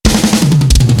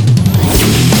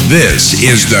This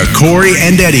is the Corey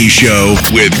and Eddie Show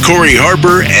with Corey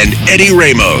Harper and Eddie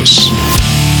Ramos.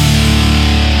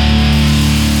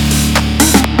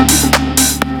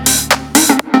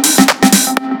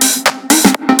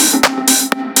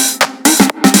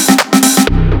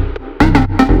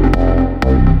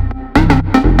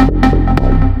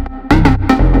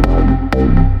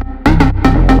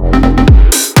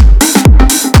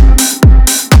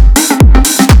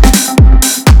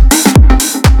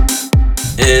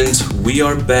 We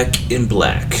are back in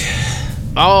black.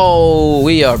 Oh,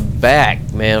 we are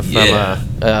back, man, from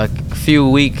a few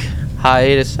week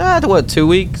hiatus. 2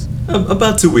 weeks?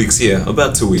 About 2 weeks, yeah.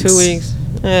 About 2 weeks. 2 weeks?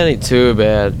 Ain't too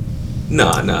bad.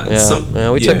 Nah.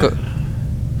 Yeah,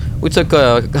 we took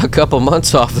a couple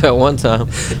months off that one time.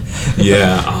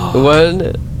 Yeah. Oh. Wasn't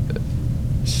it?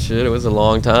 Shit, it was a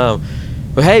long time.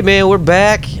 But hey, man, we're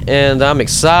back, and I'm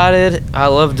excited. I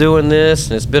love doing this,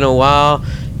 and it's been a while.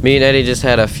 Me and Eddie just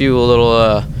had a few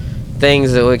little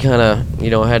things that we kind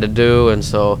of, had to do, and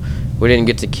so we didn't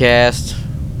get to cast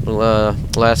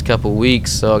last couple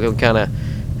weeks. So we kind of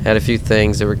had a few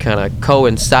things that were kind of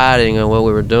coinciding on what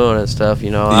we were doing and stuff.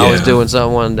 I was doing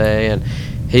something one day, and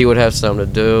he would have something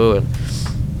to do,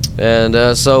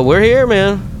 and so we're here,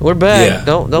 man. We're back. Yeah,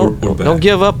 Don't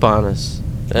give up on us.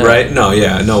 Right? No.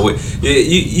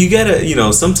 You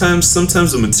gotta, sometimes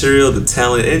the material, the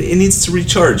talent, it needs to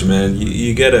recharge, man.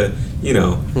 You gotta, the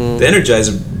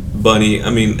Energizer Bunny. I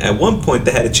mean, at one point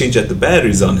they had to change out the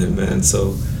batteries on him, man.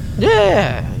 So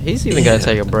yeah, he's even gotta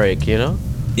take a break, Yeah,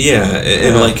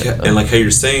 and like how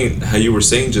you were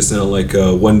saying just now, like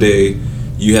one day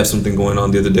you have something going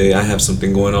on, the other day I have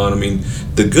something going on. I mean,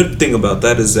 the good thing about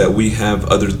that is that we have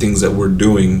other things that we're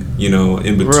doing,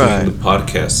 in between the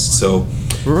podcasts. So.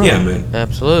 Right. Yeah, man.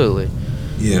 Absolutely.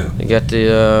 Yeah. You got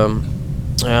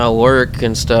the work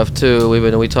and stuff too.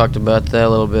 We talked about that a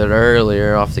little bit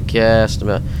earlier off the cast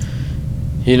about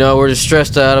we're just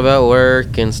stressed out about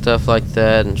work and stuff like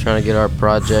that and trying to get our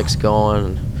projects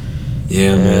going.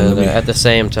 Yeah, man. At the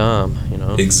same time,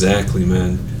 Exactly,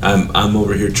 man. I'm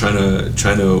over here trying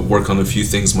to work on a few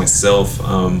things myself.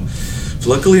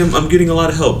 Luckily, I'm getting a lot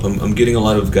of help. I'm getting a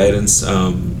lot of guidance.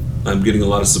 I'm getting a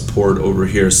lot of support over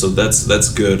here, so that's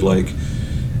good. Like,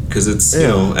 because it's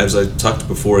as I talked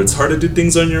before, it's hard to do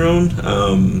things on your own.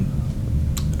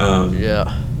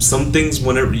 Some things,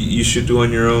 whenever you should do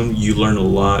on your own, you learn a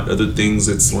lot. Other things,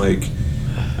 it's like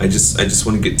I just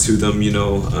want to get to them,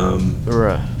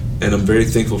 Right. And I'm very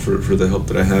thankful for the help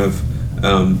that I have.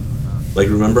 Like,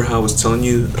 remember how I was telling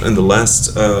you in the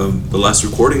last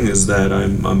recording is that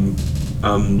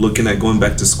I'm looking at going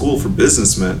back to school for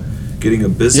business, man. Getting a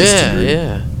business degree.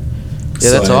 Yeah,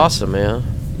 that's awesome, man.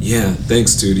 Yeah,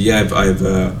 thanks, dude. Yeah,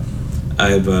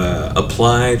 I've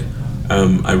applied.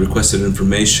 I requested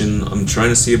information. I'm trying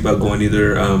to see about going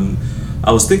either.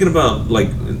 I was thinking about like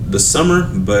the summer,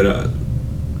 but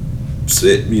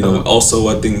also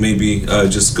I think maybe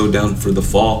just go down for the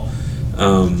fall.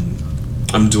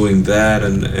 I'm doing that,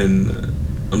 and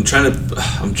I'm trying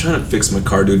to fix my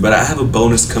car, dude. But I have a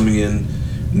bonus coming in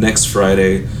next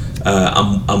Friday.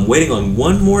 I'm waiting on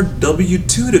one more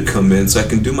W-2 to come in so I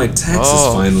can do my taxes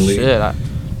finally. Shit,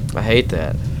 I hate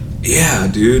that. Yeah,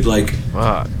 dude, like,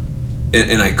 fuck.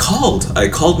 And I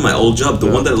called my old job,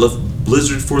 the one that I left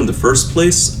Blizzard for in the first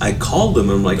place. I called them.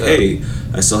 I'm like, hey,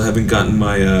 I still haven't gotten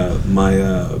my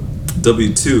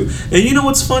W-2. And you know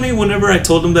what's funny? Whenever I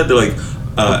told them that, they're like,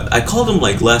 I called them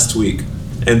like last week,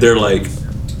 and they're like,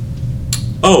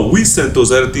 oh, we sent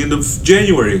those out at the end of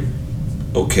January.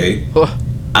 Okay.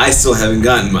 I still haven't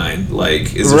gotten mine.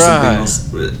 Like, is there something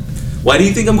else? Why do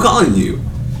you think I'm calling you?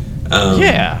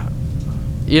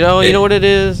 You know what it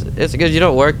is? It's because you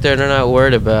don't work there and they're not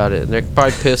worried about it. They're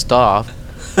probably pissed off.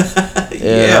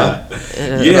 Yeah.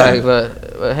 Like,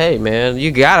 but hey, man,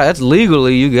 that's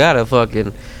legally, you gotta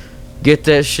fucking get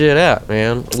that shit out,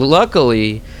 man.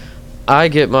 Luckily, I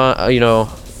get my, I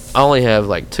only have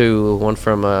like two, one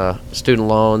from student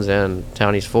loans and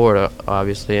Town East Florida,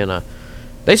 obviously, and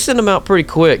they send them out pretty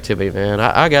quick to me, man.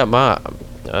 I got my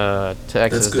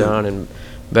taxes done and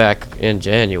back in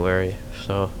January,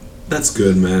 so. That's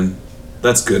good, man.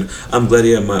 That's good. I'm glad.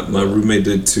 Yeah, my roommate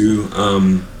did too.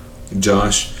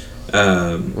 Josh.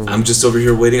 I'm just over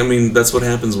here waiting. I mean, that's what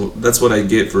happens. That's what I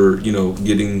get for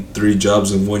getting 3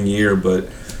 jobs in 1 year. But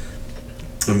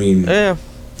I mean,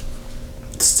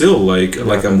 still like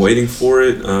I'm waiting for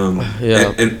it.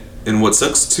 And what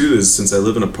sucks too is since I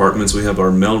live in apartments, we have our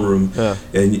mailroom,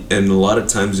 and a lot of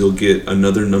times you'll get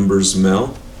another number's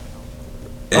mail.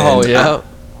 And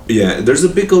yeah, there's a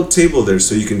big old table there,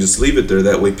 so you can just leave it there.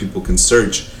 That way people can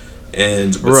search.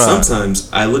 But sometimes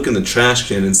I look in the trash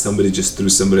can and somebody just threw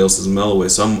somebody else's mail away.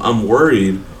 So I'm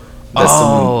worried that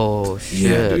someone. Shit.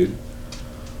 Yeah, dude.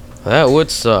 That would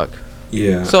suck.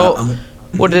 Yeah. So,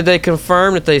 what did they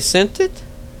confirm that they sent it?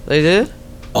 They did?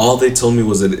 All they told me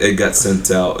was that it got sent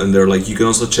out, and they're like, you can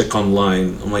also check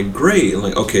online. I'm like, great. I'm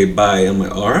like, okay, bye. I'm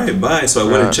like, all right, bye. So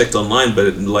I went and checked online,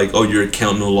 but like, your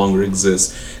account no longer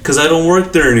exists because I don't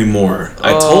work there anymore.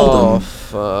 I told them.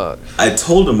 Fuck. I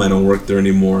told them I don't work there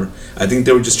anymore. I think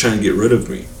they were just trying to get rid of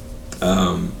me.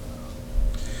 And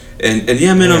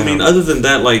yeah, man. I mean, other than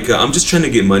that, like, I'm just trying to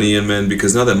get money in, man,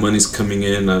 because now that money's coming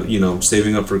in,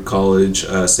 saving up for college,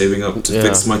 saving up to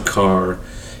fix my car.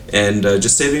 And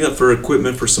just saving up for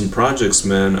equipment for some projects,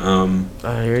 man.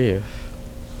 I hear you.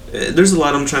 There's a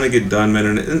lot I'm trying to get done, man,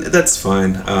 and that's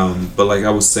fine. But like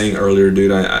I was saying earlier,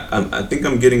 dude, I think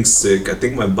I'm getting sick. I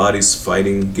think my body's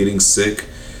fighting getting sick.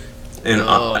 And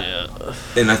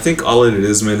and I think all it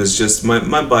is, man, is just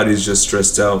my body's just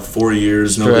stressed out. 4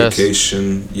 years, no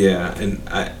vacation. Yeah, and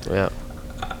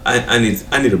I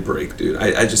need a break, dude.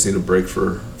 I just need a break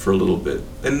for a little bit.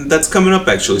 And that's coming up,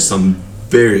 actually, so I'm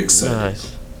very excited.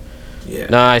 Nice. Yeah.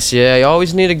 Nice, yeah. You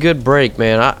always need a good break,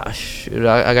 man. I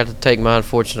got to take mine,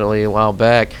 fortunately, a while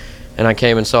back, and I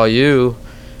came and saw you,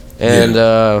 and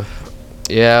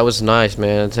it was nice,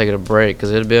 man, taking a break, because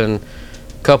it had been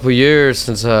a couple years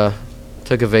since I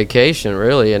took a vacation,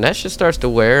 really, and that shit starts to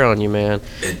wear on you, man.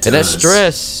 It does. And that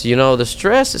stress, the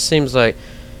stress, it seems like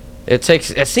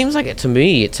to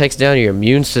me, it takes down your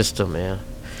immune system, man.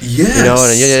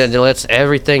 Yes. And it lets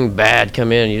everything bad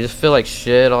come in. You just feel like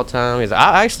shit all the time.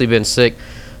 I actually been sick.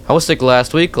 I was sick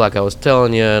last week, like I was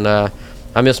telling you, and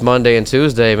I missed Monday and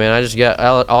Tuesday, man. I just got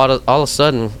all of a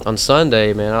sudden on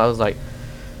Sunday, man. I was like,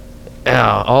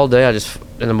 all day.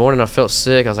 In the morning I felt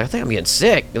sick. I was like, I think I'm getting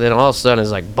sick. And then all of a sudden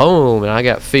it's like boom, and I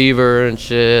got fever and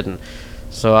shit, and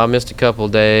so I missed a couple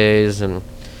days, and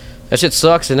that shit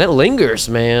sucks, and it lingers,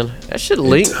 man. That shit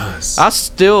lingers. I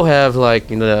still have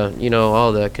like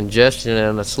all the congestion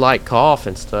and a slight cough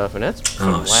and stuff, and that's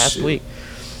from last week.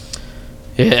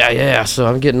 Yeah. So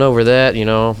I'm getting over that,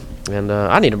 and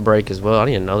I need a break as well. I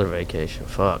need another vacation.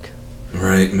 Fuck.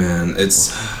 Right, man.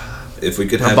 It's if we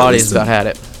could have. My body's about had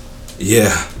it.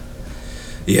 Yeah,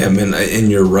 man.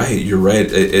 And you're right.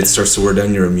 It starts to wear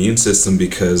down your immune system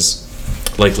because.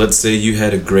 Like, let's say you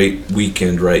had a great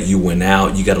weekend, right? You went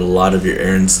out, you got a lot of your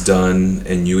errands done,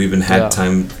 and you even had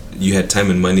time. You had time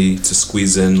and money to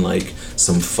squeeze in like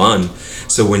some fun.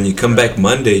 So when you come back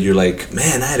Monday, you're like,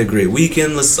 man, I had a great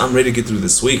weekend. I'm ready to get through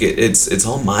this week. It's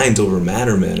all mind over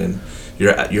matter, man. And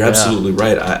you're absolutely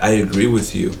right. I agree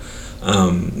with you.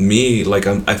 Me, like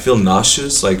I feel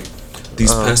nauseous. Like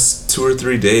these past 2 or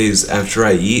 3 days after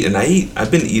I eat, and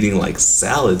I've been eating like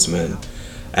salads, man.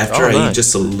 After I eat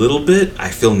just a little bit, I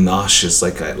feel nauseous,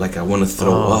 like I want to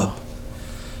throw up.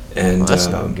 And that's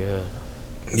not good.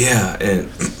 Yeah, and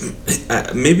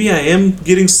maybe I am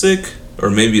getting sick, or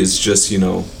maybe it's just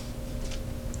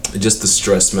just the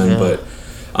stress, man. Yeah. But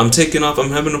I'm taking off.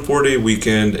 I'm having a 4-day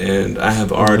weekend, and I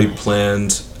have already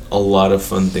planned a lot of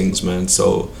fun things, man.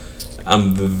 So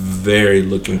I'm very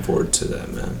looking forward to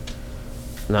that, man.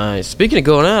 Nice. Speaking of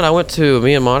going out,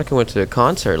 me and Monica went to a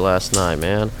concert last night,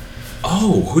 man.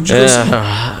 Oh, who'd you go see?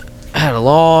 I had a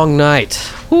long night.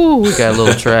 Woo, we got a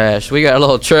little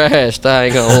trashed. I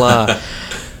ain't gonna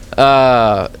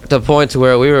lie. The point to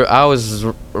where we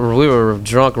were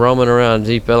drunk roaming around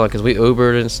Deep Ellum because we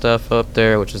Ubered and stuff up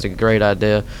there, which is a great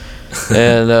idea.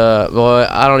 And boy,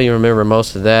 I don't even remember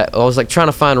most of that. I was like trying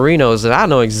to find Reno's, and I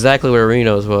know exactly where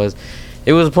Reno's was.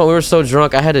 It was a point we were so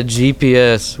drunk I had a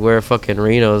GPS where fucking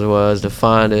Reno's was to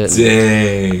find it.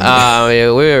 Dang. We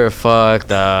were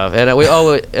fucked up. And we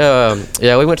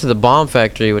went to the Bomb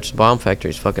Factory, which the Bomb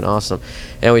Factory is fucking awesome.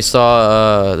 And we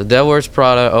saw the Devil Wears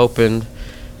Prada opened,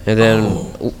 and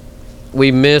then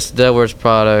we missed Devil Wears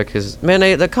Prada because man,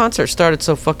 the concert started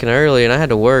so fucking early, and I had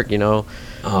to work, and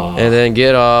then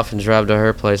get off and drive to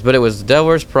her place. But it was Devil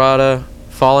Wears Prada,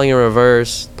 Falling in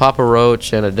Reverse, Papa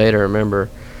Roach, and A Day to Remember.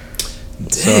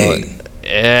 Dang. So,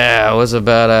 yeah, it was a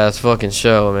badass fucking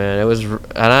show, man.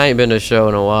 And I ain't been to a show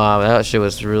in a while, but that shit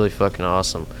was really fucking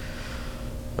awesome.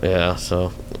 Yeah,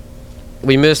 so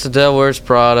we missed the Devil Wears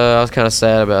Prada. I was kind of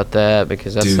sad about that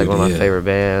because that's like one of my favorite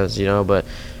bands, But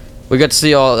we got to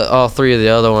see all 3 of the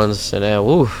other ones, and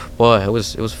boy, it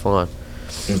was fun.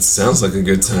 It sounds like a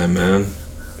good time, man.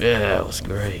 Yeah, it was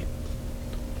great.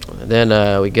 And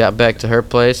then we got back to her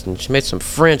place, and she made some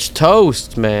French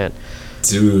toast, man.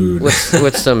 Dude.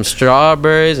 with some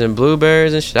strawberries and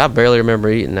blueberries and shit. I barely remember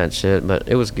eating that shit, but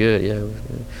it was good. Yeah, it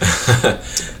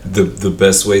was good. The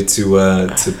best way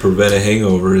to prevent a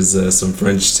hangover is some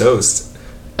French toast.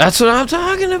 That's what I'm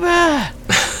talking about.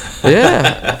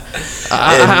 Yeah.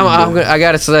 I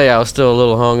gotta say, I was still a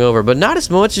little hungover, but not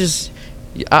as much as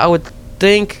I would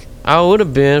think I would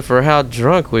have been for how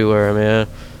drunk we were, man.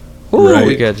 Ooh, Right.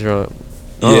 we got drunk.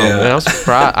 Oh, Yeah. man,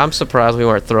 I'm surprised we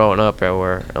weren't throwing up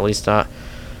everywhere. At least not.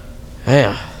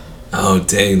 Yeah, Oh,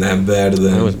 dang, that bad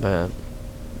then. it was bad.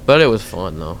 But it was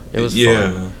fun, though. It was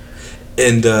fun.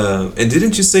 And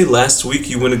didn't you say last week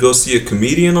you went to go see a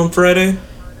comedian on Friday?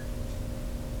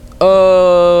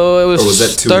 Oh, it was, Or was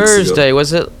that 2 weeks ago? Thursday.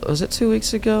 Was it 2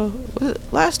 weeks ago? Was it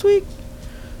last week?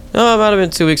 No, it might have been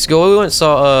 2 weeks ago. We went and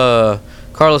saw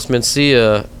Carlos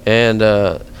Mencia, and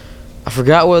I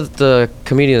forgot what the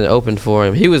comedian that opened for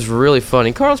him. He was really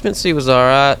funny. Carlos Mencia was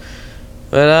alright,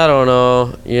 but I don't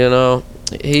know. You know,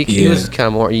 he was kind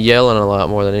of more yelling a lot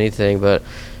more than anything. But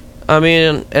I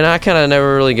mean, and I kind of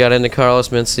never really got into Carlos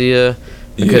Mencia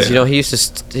because you know he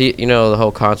used to you know the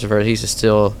whole controversy. He used to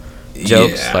steal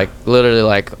jokes like literally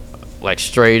like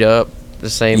straight up the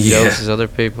same jokes as other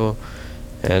people,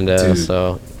 and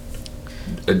so.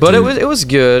 But it was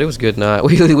good. It was a good night.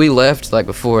 We left like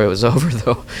before it was over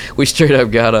though. We straight up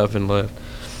got up and left.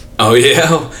 Oh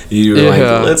yeah, you were like,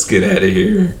 let's get out of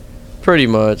here. Pretty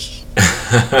much.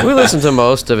 We listened to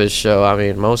most of his show. I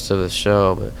mean, most of his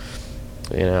show, but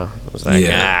you know, it was like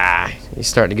he's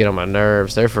starting to get on my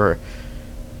nerves. Therefore,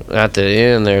 at the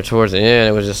end there, towards the end,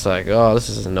 it was just like, oh, this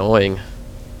is annoying.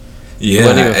 Yeah, it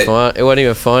wasn't even fun. It wasn't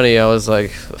even funny. I was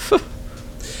like,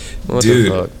 what the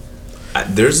fuck?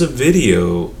 There's a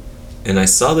video, and I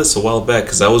saw this a while back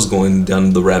because I was going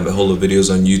down the rabbit hole of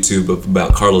videos on YouTube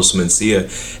about Carlos Mencia,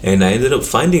 and I ended up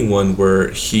finding one where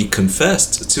he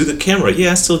confessed to the camera,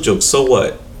 yeah, I still joke, so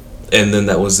what? And then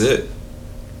that was it.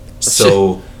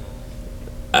 So,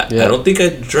 I don't think I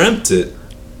dreamt it,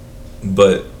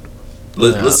 but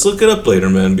let's look it up later,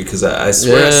 man, because I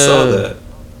swear I saw that.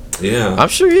 Yeah. I'm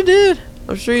sure you did.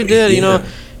 You know,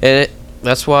 and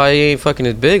that's why he ain't fucking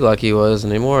as big like he was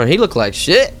anymore. And he looked like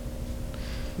shit.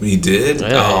 He did?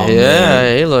 Yeah,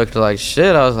 Man. He looked like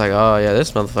shit. I was like, oh, yeah,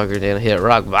 this motherfucker didn't hit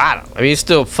rock bottom. I mean, he's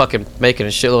still fucking making a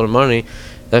shitload of money.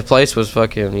 That place was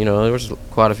fucking, you know, there was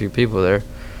quite a few people there.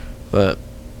 But,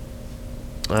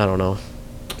 I don't know.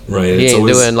 Right. He ain't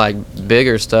doing, like,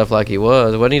 bigger stuff like he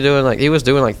was. Wasn't he doing, like, he was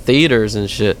doing, like, theaters and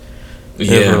shit. For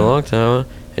a long time.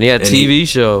 And he had a TV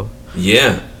show.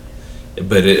 Yeah.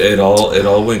 But it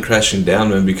all went crashing down,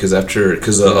 man, because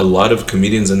a lot of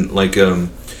comedians and like and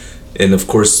of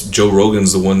course Joe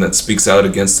Rogan's the one that speaks out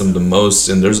against them the most,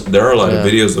 and there are a lot of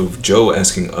videos of Joe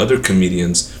asking other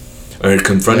comedians or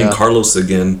confronting Carlos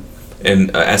again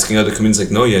and asking other comedians like,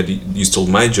 no, you stole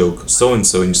my joke so and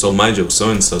so, and you stole my joke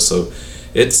so and so. So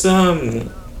it's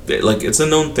like it's a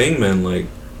known thing, man. Like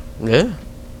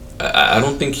I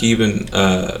don't think he even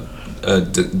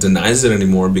denies it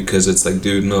anymore, because it's like,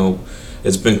 dude, no,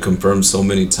 it's been confirmed so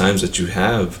many times that you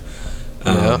have.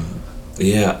 And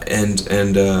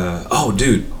oh,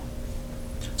 dude,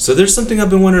 so there's something I've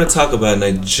been wanting to talk about, and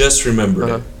I just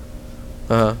remembered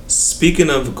it. Speaking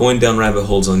of going down rabbit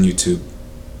holes on YouTube,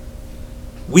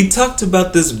 we talked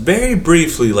about this very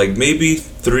briefly, like maybe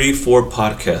 3-4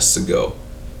 podcasts ago,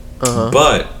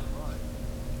 but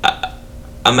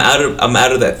I'm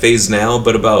out of that phase now.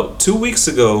 But about 2 weeks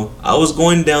ago, I was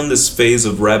going down this phase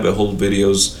of rabbit hole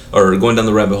videos, or going down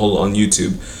the rabbit hole on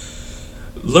YouTube,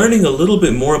 learning a little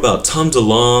bit more about Tom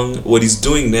DeLonge, what he's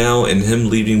doing now, and him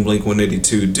leaving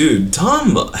Blink-182. Dude,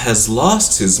 Tom has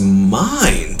lost his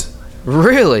mind.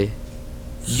 Really?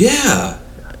 Yeah.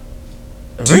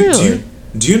 Really?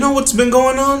 Do you know what's been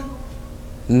going on?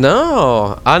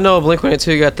 No, I know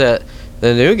Blink-182 got the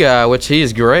new guy, which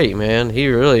he's great, man. He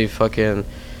really fucking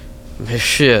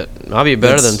shit. I'll be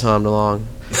better than Tom DeLonge.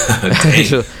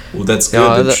 Well, that's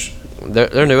good.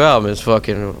 Their new album is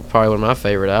fucking probably one of my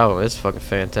favorite albums. It's fucking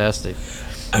fantastic.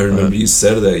 I remember you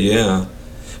said that, yeah.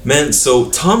 Man, so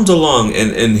Tom DeLonge,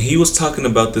 and he was talking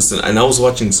about this, and I was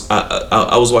watching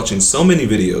so many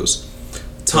videos.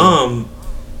 Tom,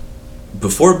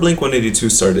 before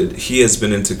Blink-182 started, he has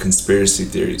been into conspiracy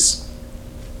theories.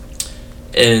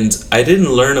 And I didn't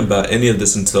learn about any of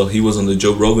this until he was on the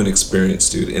Joe Rogan Experience,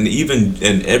 dude. And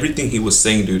everything he was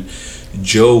saying, dude,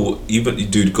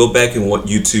 dude, go back and watch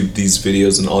YouTube these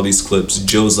videos and all these clips.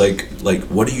 Joe's like,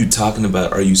 what are you talking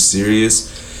about? Are you serious?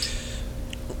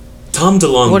 Tom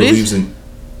DeLonge believes in...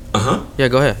 Yeah,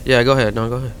 go ahead. No,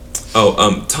 go ahead.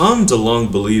 Tom DeLonge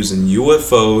believes in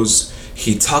UFOs.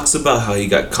 He talks about how he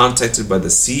got contacted by the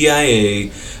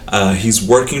CIA. He's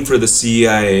working for the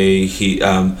CIA.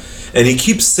 And he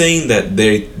keeps saying that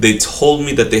they told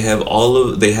me that they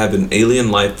have an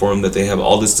alien life form, that they have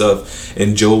all this stuff.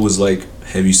 And Joe was like,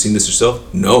 have you seen this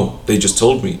yourself? No, they just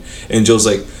told me. And Joe's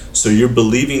like, so you're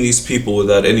believing these people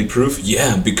without any proof?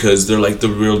 Yeah, because they're like the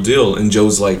real deal. And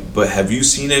Joe's like, but have you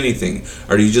seen anything?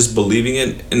 Are you just believing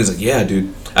it? And he's like, yeah,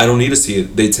 dude, I don't need to see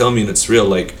it. They tell me and it's real.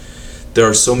 Like, there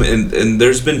are so many, and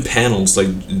there's been panels, like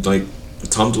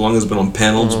Tom DeLonge has been on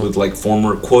panels with like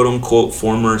former, quote unquote,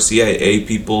 former CIA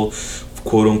people,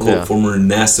 quote unquote, former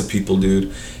NASA people,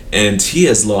 dude. And he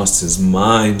has lost his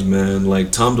mind, man.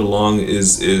 Like, Tom DeLonge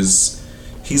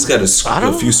he's got a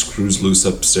few screws loose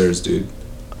upstairs, dude.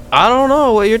 I don't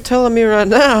know what you're telling me right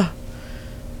now.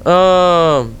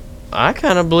 I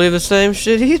kind of believe the same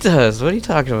shit he does. What are you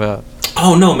talking about?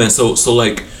 Oh no, man. So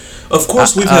like, of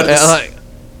course we've had this.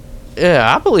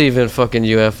 Yeah, I believe in fucking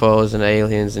UFOs and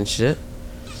aliens and shit.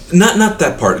 Not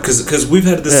that part, because we've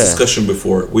had this discussion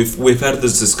before. We've had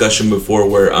this discussion before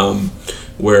where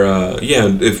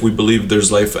if we believe there's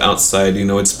life outside,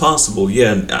 it's possible.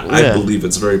 Yeah, I believe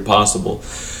it's very possible.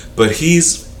 But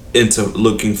he's into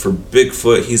looking for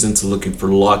Bigfoot. He's into looking for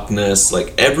Loch Ness.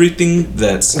 Like, everything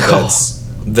that's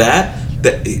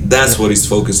what he's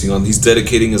focusing on. He's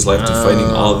dedicating his life to finding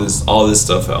all this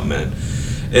stuff out, man.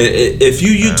 If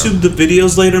you YouTube the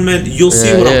videos later, man, you'll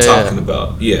see what I'm talking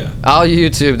about. Yeah, I'll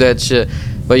YouTube that shit.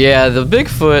 But yeah, the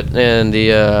Bigfoot and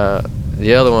the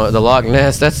other one, the Loch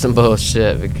Ness, that's some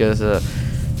bullshit, because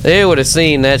they would have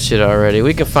seen that shit already.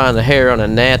 We can find the hair on a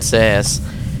gnat's ass,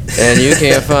 and you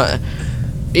can't find.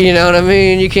 You know what I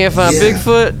mean? You can't find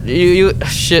Bigfoot. You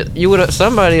would have.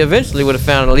 Somebody eventually would have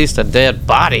found at least a dead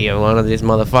body of one of these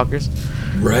motherfuckers.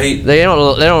 Right. They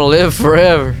don't live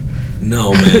forever.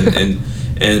 No, man,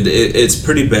 and it's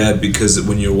pretty bad, because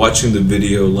when you're watching the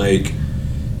video, like,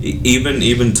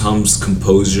 even Tom's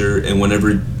composure, and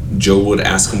whenever Joe would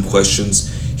ask him questions,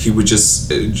 he would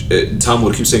just Tom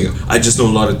would keep saying, I just know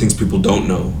a lot of things people don't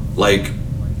know, like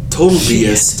total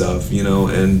BS stuff,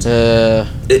 and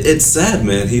it's sad,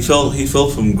 man. He fell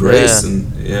from grace, and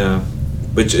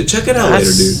but check it out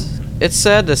later, dude. It's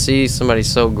sad to see somebody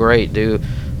so great, dude.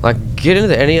 Like, get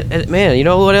into man. You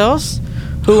know what else?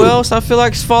 Who else I feel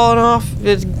like's fallen off?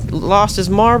 Lost his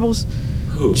marbles?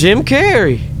 Who? Jim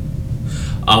Carrey.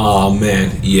 Oh,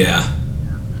 man. Yeah.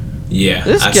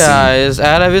 This guy is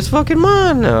out of his fucking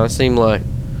mind now, it seemed like.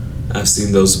 I've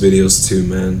seen those videos too,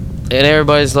 man. And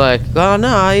everybody's like, oh,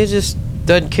 no, he just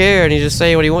doesn't care, and he's just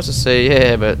saying what he wants to say.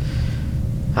 Yeah, but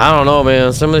I don't know,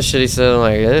 man. Some of the shit he said, I'm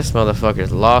like, this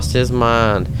motherfucker's lost his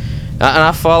mind. And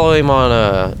I follow him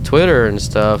on Twitter and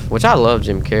stuff, which I love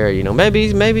Jim Carrey.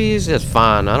 Maybe he's just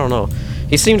fine. I don't know.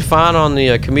 He seemed fine on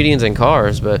the Comedians in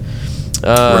Cars, but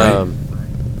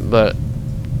but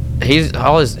he's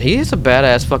a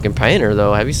badass fucking painter,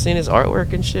 though. Have you seen his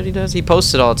artwork and shit he does? He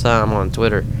posts it all the time on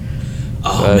Twitter.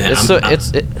 Oh, man,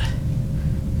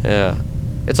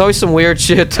 it's always some weird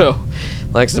shit, though,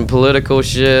 like some political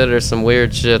shit or some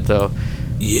weird shit, though.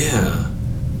 Yeah.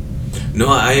 No,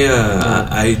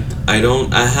 I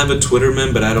don't. I have a Twitter,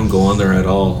 man, but I don't go on there at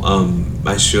all.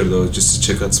 I should, though, just to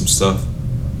check out some stuff.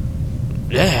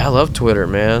 Yeah, I love Twitter,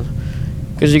 man,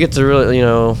 because you get to really,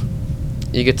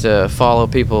 you get to follow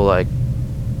people, like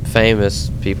famous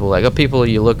people, like people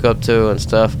you look up to and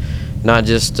stuff, not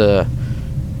just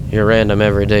your random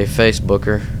everyday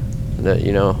Facebooker that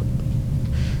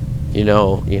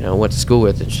went to school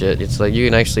with and shit. It's like you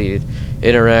can actually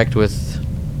interact with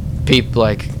people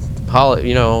like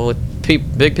with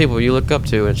big people you look up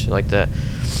to and shit like that.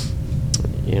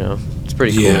 It's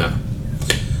pretty cool. Yeah.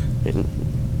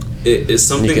 If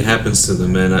something happens to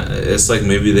them, man, it's like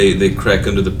maybe they crack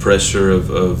under the pressure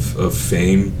of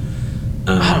fame.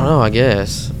 I don't know, I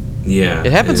guess. Yeah.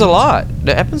 It happens a lot.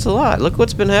 It happens a lot. Look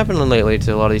what's been happening lately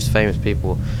to a lot of these famous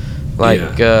people.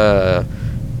 Like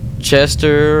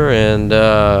Chester and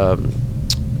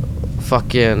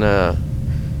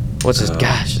what's his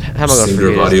gosh? How am I gonna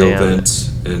forget his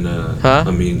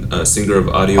name? Singer of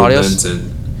Audio Vent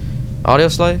and Audio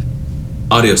Slave.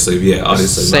 Audio Slave, yeah, Audio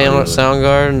Slave.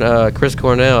 Soundgarden, Chris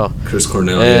Cornell.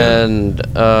 And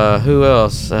who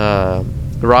else?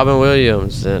 Robin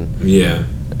Williams and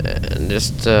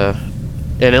just and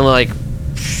then like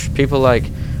people like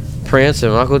Prince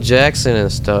and Michael Jackson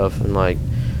and stuff, and like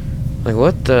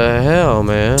what the hell,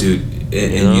 man, dude.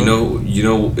 And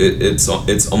it's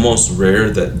almost rare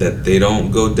that they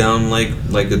don't go down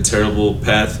like a terrible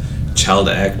path. Child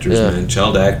actors, man.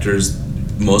 Child actors,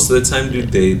 most of the time,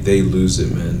 dude, they lose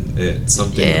it, man. It's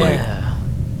something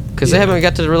because they haven't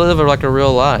got to live like a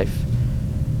real life.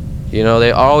 You know,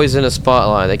 they're always in a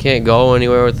spotlight. They can't go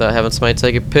anywhere without having somebody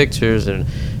taking pictures and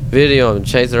video and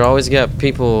chase. They're always got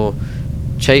people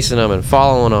chasing them and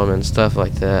following them and stuff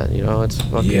like that. You know, it's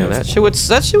fucking that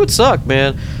shit would suck,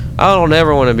 man. I don't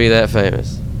ever want to be that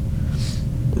famous.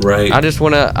 Right. I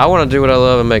want to do what I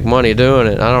love and make money doing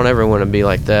it. I don't ever want to be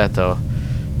like that though.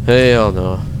 Hell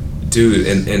no. Dude,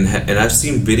 and I've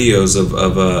seen videos of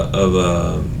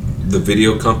the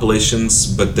video compilations,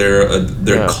 but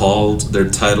they're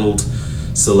titled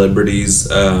celebrities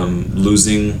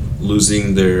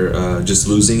losing their just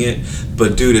losing it.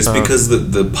 But dude, it's because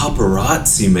the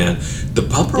paparazzi, man. The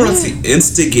paparazzi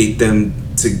instigate them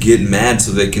to get mad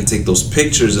so they can take those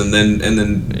pictures and then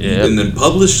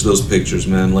publish those pictures,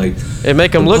 man. Like, it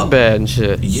make them look bad and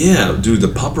shit. Yeah, dude, the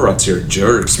paparazzi are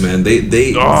jerks, man. They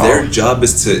their job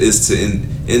is to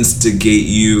instigate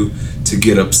you to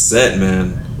get upset,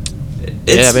 man.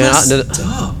 It's messed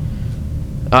up.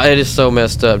 It is so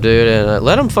messed up, dude. And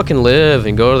let them fucking live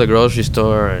and go to the grocery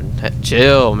store and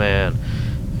chill, man.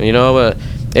 You know, but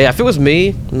yeah, if it was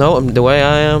me, the way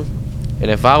I am,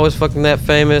 and if I was fucking that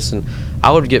famous, and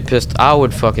I would get pissed, I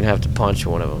would fucking have to punch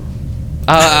one of them.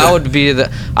 I would be in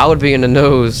the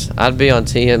news. I'd be on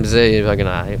TMZ, fucking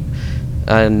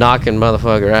knocking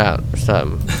motherfucker out or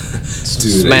something.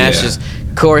 Dude,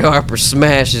 Corey Harper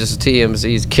smashes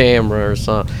TMZ's camera or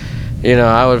something. You know,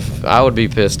 I would be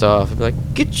pissed off. I'd be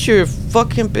like, get your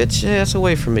fucking bitch ass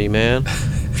away from me, man.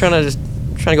 I'm trying to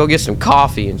go get some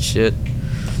coffee and shit.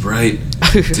 Right,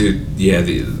 dude. Yeah,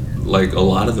 like a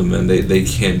lot of them, man, they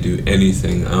can't do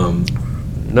anything.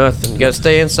 Nothing. You gotta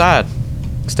stay inside.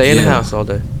 Stay in the house all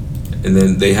day. And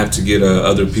then they have to get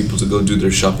other people to go do their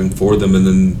shopping for them, and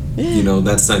then you know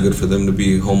that's not good for them to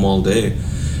be home all day.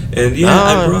 And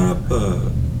I brought up.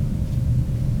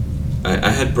 I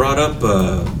had brought up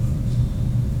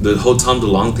the whole Tom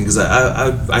DeLonge thing because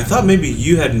I thought maybe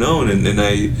you had known, and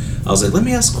I was like, let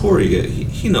me ask Corey.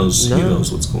 He knows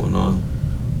what's going on.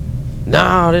 No,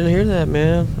 I didn't hear that,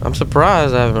 man. I'm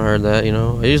surprised I haven't heard that. You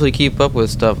know, I usually keep up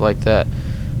with stuff like that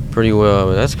pretty well.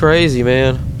 But that's crazy,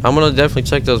 man. I'm gonna definitely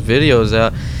check those videos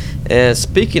out. And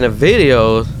speaking of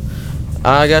videos,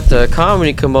 I got the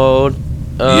Comedy Commode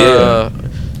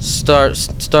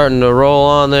starting to roll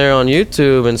on there on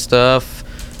YouTube and stuff.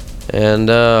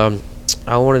 And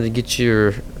I wanted to get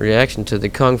your reaction to the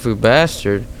Kung Fu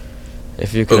Bastard,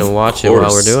 if you can watch it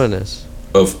while we're doing this.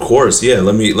 Of course, yeah.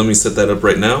 Let me set that up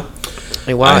right now.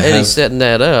 And while Eddie's setting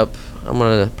that up, I'm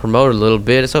gonna promote it a little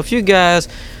bit. So if you guys,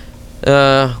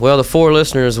 the 4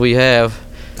 listeners we have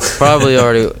probably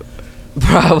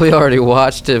already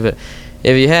watched it, but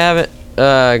if you haven't,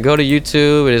 go to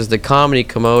YouTube. It is the Comedy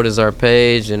Commode is our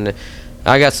page, and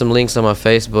I got some links on my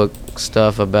Facebook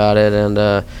stuff about it,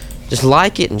 and just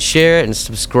like it and share it and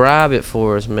subscribe it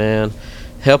for us, man.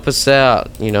 Help us out,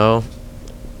 you know.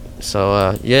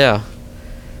 So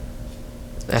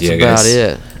that's about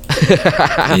it.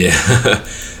 Yeah.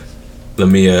 Let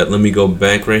me go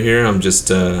back right here. I'm just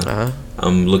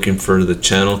I'm looking for the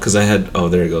channel because I had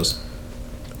there it goes.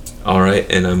 All right,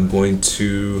 and I'm going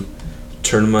to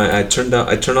turn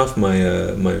off my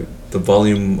the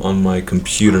volume on my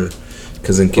computer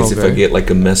because in case if I get like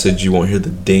a message, you won't hear the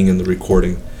ding in the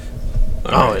recording.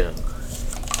 All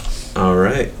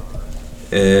right.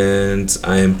 And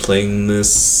I am playing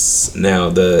this now,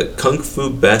 the Kung Fu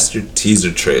Bastard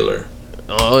teaser trailer.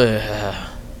 Oh yeah.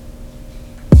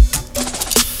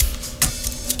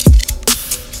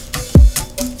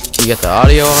 You got the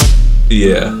audio on?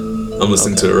 Yeah, I'm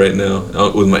listening to it right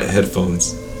now with my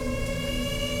headphones.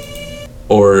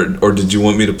 Or did you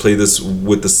want me to play this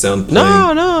with the sound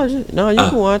playing? No, you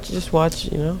can watch. Just watch,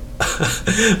 you know.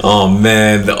 Oh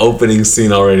man, the opening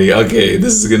scene already. Okay,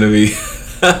 this is gonna be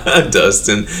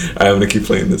Dustin. Alright, I'm gonna keep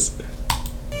playing this.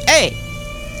 Hey,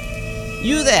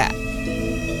 you there?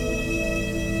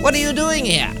 What are you doing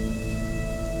here?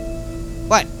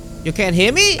 What? You can't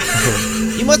hear me?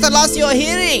 You must have lost your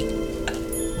hearing.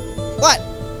 What?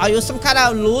 Are you some kind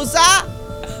of loser?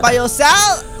 By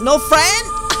yourself? No friend?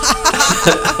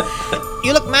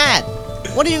 You look mad.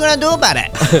 What are you gonna do about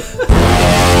it?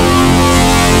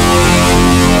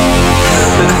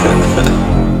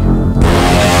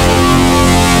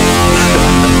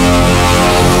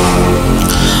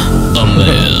 A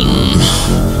man,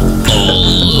 all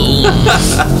alone,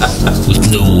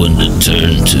 with no one to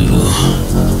turn to.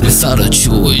 Without a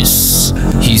choice,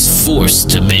 he's forced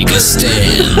to make a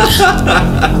stand.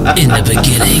 In the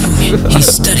beginning, he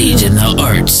studied in the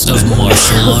arts of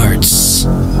martial arts.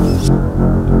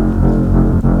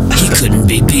 He couldn't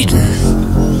be beaten.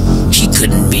 He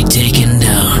couldn't be taken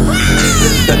down.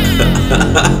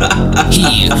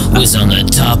 He was on the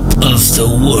top of the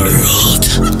world.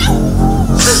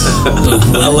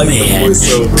 But I one like the man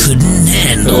voiceover. couldn't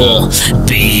handle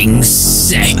being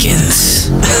second.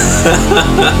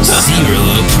 Zero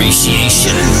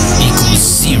appreciation equals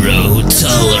zero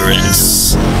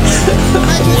tolerance.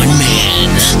 One man,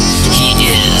 he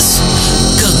is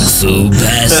Kung Fu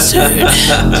Bastard.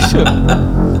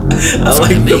 I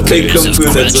like the fake kung fu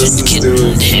that Justin's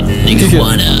doing. Hidden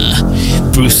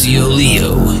Iguana, Brucey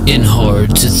Leo in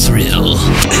Hard to Thrill.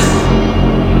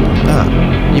 Ah,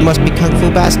 you must be Kung Fu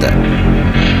Bastard.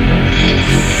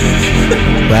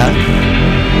 Well,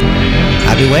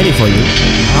 I'll be waiting for you.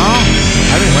 Oh,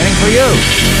 I've been waiting for you.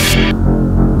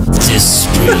 This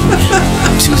spring,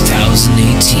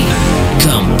 2018,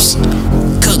 comes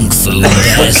Kung Fu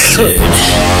Bastard.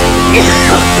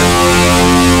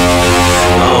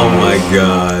 Oh my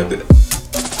god.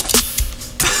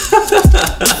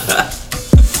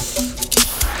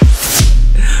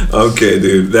 Okay,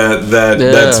 dude.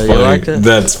 That's you funny. liked it?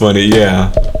 That's funny.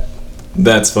 Yeah.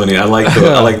 That's funny. I like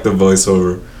the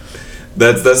voiceover.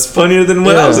 That's funnier than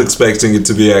what I was expecting it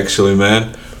to be, actually,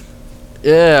 man.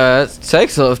 Yeah,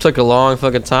 it took a long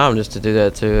fucking time just to do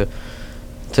that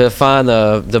to find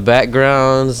the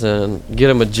backgrounds and get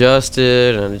them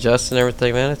adjusted and adjusting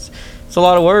everything, man. It's a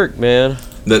lot of work, man.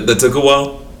 That took a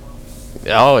while.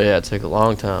 Oh yeah, it took a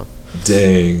long time.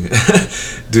 Dang,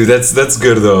 dude, that's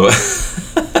good though.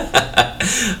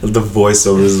 The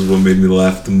voiceovers is what made me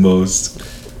laugh the most.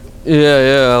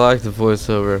 Yeah, I like the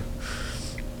voiceover.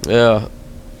 Yeah,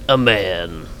 a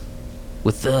man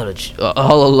without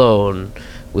all alone,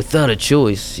 without a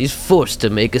choice, he's forced to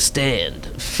make a stand.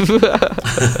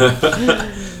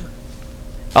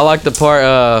 I like the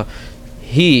part.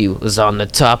 He was on the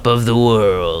top of the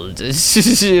world.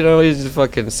 You know, he's just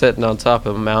fucking sitting on top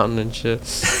of a mountain and shit.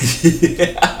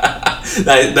 Yeah,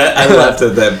 I laughed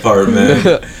at that part,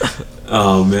 man.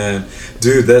 Oh man,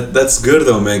 dude, that's good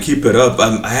though, man. Keep it up.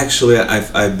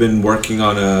 I've been working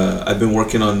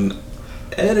on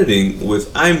editing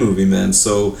with iMovie, man.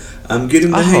 So I'm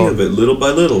getting the hang of it little by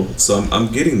little. So I'm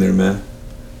getting there, man.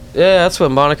 Yeah, that's what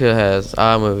Monica has.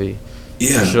 iMovie.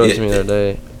 Yeah, She showed it to me the other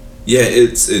day. Yeah,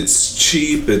 it's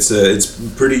cheap. It's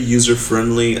pretty user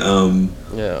friendly.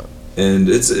 Yeah. And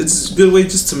it's a good way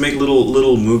just to make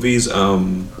little movies.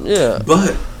 Yeah.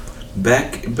 But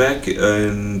back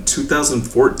in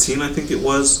 2014, I think it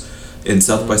was, in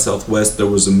South by Southwest, there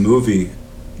was a movie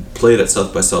played at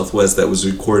South by Southwest that was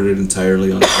recorded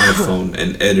entirely on iPhone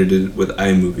and edited with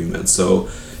iMovie, man. So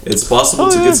it's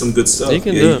possible to get some good stuff. You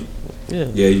can do it. Yeah.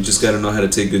 Yeah, you just gotta know how to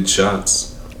take good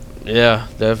shots. Yeah,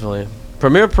 definitely.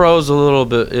 Premiere Pro's a little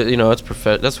bit, you know, it's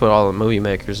that's what all the movie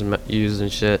makers use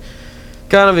and shit.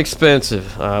 Kind of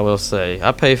expensive, I will say.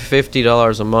 I pay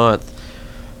 $50 a month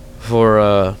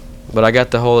for, but I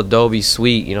got the whole Adobe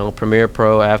suite, you know, Premiere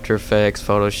Pro, After Effects,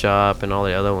 Photoshop, and all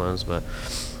the other ones, but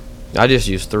I just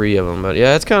use 3 of them. But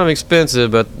yeah, it's kind of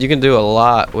expensive, but you can do a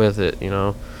lot with it, you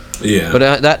know. Yeah.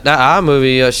 But that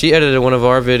iMovie, she edited one of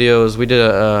our videos. We did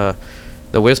the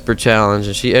Whisper Challenge,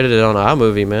 and she edited it on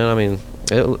iMovie, man. I mean,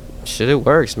 it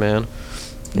works, man.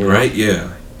 You know? Right?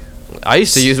 Yeah. I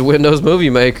used to use Windows Movie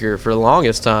Maker for the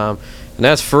longest time, and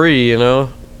that's free, you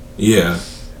know. Yeah.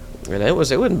 And it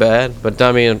wasn't bad, but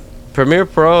I mean, Premiere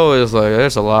Pro is like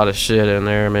there's a lot of shit in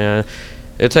there, man.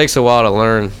 It takes a while to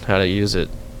learn how to use it.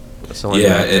 That's the only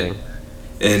bad thing.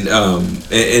 And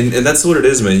that's what it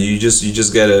is, man. You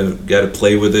just gotta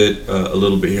play with it a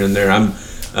little bit here and there. I'm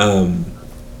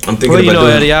thinking well, you about know,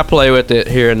 doing... Eddie, I play with it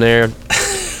here and there.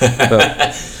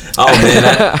 Oh man,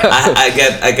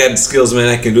 I got skills, man.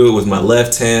 I can do it with my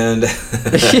left hand.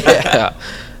 Yeah,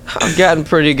 I've gotten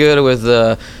pretty good with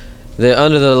the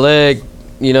under the leg,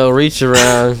 you know, reach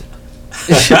around.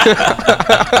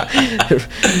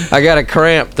 I got a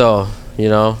cramp though, you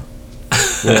know,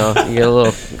 you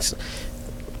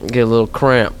get a little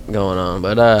cramp going on,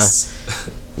 but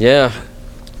yeah.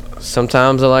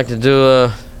 Sometimes I like to do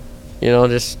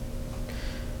just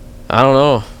I don't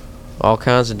know. All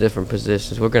kinds of different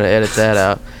positions. We're gonna edit that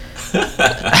out.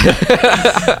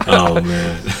 Oh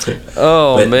man.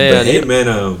 Oh man. But hey man,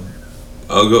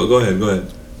 go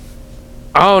ahead.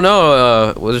 Oh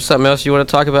no. Was there something else you want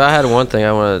to talk about? I had one thing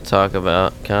I wanted to talk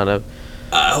about, kind of.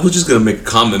 I was just gonna make a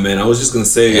comment, man. I was just gonna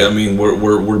say, I mean,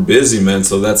 we're busy, man.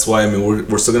 So that's why, I mean,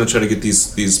 we're still gonna try to get these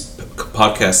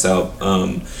podcasts out.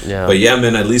 Yeah. But yeah,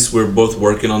 man. At least we're both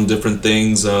working on different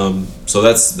things. So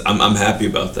I'm happy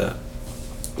about that.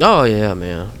 Oh yeah,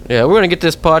 man. Yeah, we're gonna get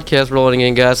this podcast rolling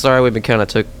in, guys. Sorry, we've been kind of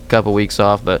took a couple weeks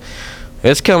off, but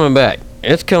it's coming back.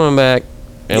 It's coming back,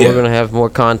 and we're gonna have more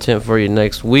content for you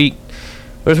next week.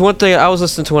 There's one thing, I was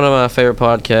listening to one of my favorite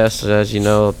podcasts, as you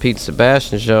know, Pete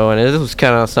Sebastian show, and this was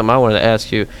kind of something I wanted to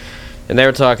ask you. and they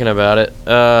were talking about it.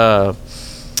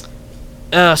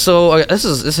 So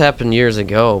this happened years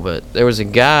ago, but there was a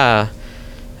guy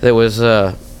that was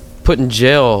put in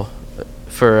jail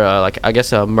for like I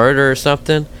guess a murder or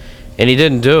something, and he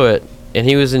didn't do it, and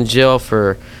he was in jail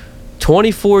for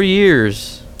 24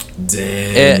 years.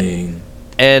 Dang.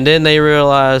 And then they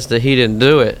realized that he didn't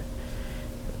do it.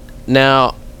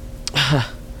 Now,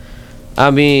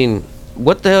 I mean,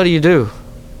 what the hell do you do?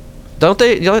 Don't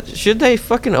they? Should they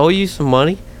fucking owe you some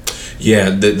money? Yeah,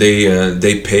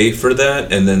 they pay for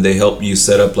that, and then they help you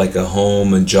set up like a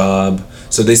home, a job.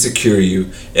 So they secure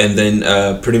you, and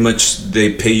then pretty much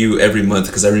they pay you every month.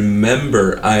 Because I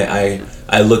remember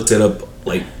I looked it up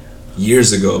like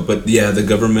years ago. But yeah, the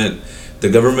government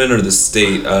or the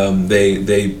state,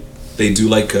 they do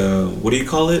like a, what do you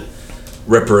call it?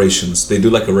 Reparations. They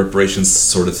do like a reparations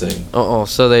sort of thing. Oh,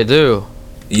 so they do.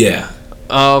 Yeah.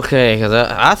 Okay, because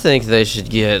I think they should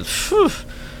get a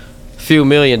few $1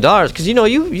 million. Because, you know,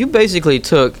 you basically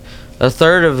took a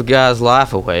third of a guy's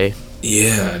life away.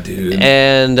 Yeah, dude.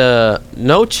 And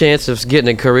no chance of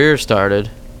getting a career started.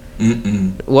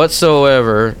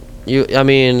 Whatsoever. I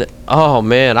mean, oh,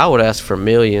 man, I would ask for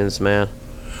millions, man.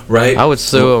 Right? I would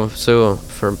sue them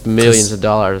for millions of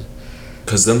dollars.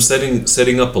 Because them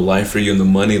setting up a life for you and the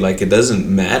money, like, it doesn't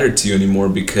matter to you anymore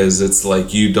because it's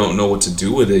like you don't know what to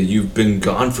do with it. You've been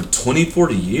gone for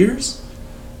 40 years?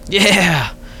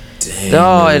 Yeah. Dang,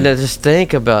 No, man. and to just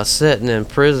think about sitting in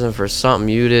prison for something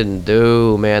you didn't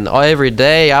do, man. Every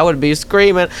day I would be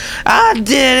screaming, I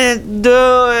didn't do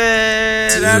it.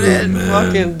 Dude, I didn't man.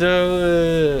 fucking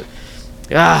do it.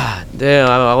 God damn,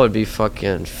 I would be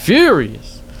fucking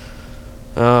furious.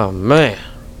 Oh, man.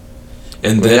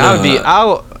 And then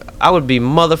I would be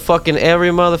motherfucking every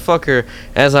motherfucker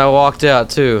as I walked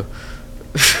out too.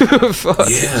 Fuck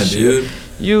yeah, shit. dude.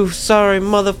 You sorry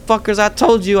motherfuckers! I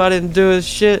told you I didn't do this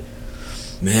shit.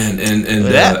 Man,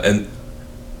 and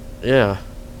Yeah.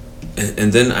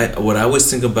 And then what I always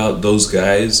think about those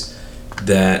guys,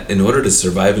 that in order to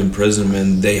survive in prison,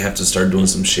 man, they have to start doing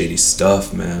some shady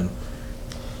stuff, man.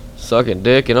 Sucking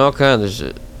dick and all kinds of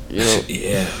shit. You know.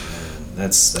 Yeah, man.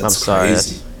 That's I'm sorry,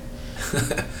 crazy.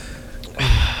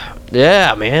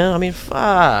 Yeah, man. I mean,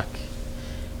 fuck.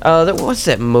 What's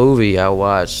that movie I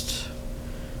watched?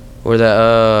 Where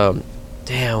that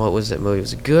damn, what was that movie? It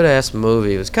was a good ass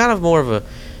movie. It was kind of more of a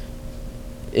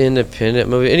independent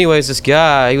movie. Anyways, this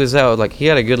guy, he was out like he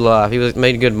had a good life. He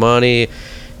made good money,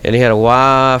 and he had a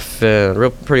wife, and a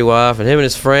real pretty wife. And him and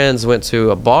his friends went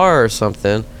to a bar or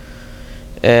something,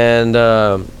 and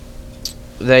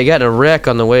they got in a wreck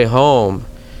on the way home.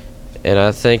 And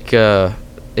I think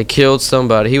they killed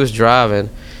somebody. He was driving,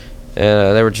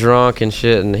 and they were drunk and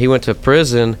shit. And he went to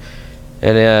prison,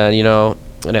 and you know,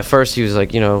 and at first he was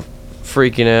like, you know,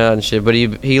 freaking out and shit. But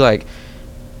he like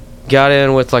got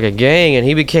in with like a gang, and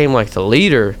he became like the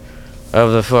leader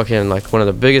of the fucking like one of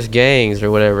the biggest gangs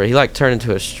or whatever. He like turned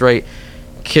into a straight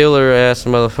killer ass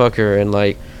motherfucker, and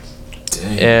like,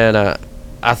 Dang. and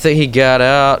I think he got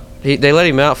out. They let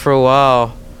him out for a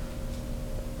while,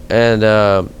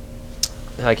 and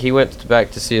like he went back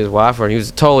to see his wife, and he was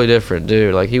a totally different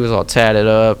dude. Like he was all tatted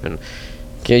up and,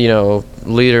 you know,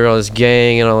 leader of this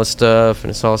gang and all this stuff, and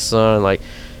his whole son, like,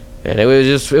 and it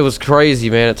was crazy,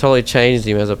 man. It totally changed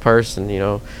him as a person, you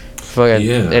know. Fucking,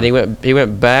 Yeah. And he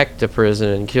went back to prison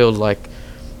and killed like,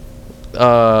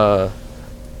 oh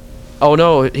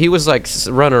no, he was like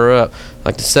runner up,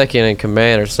 like the second in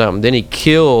command or something. Then he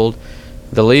killed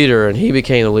the leader, and he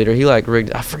became the leader. He like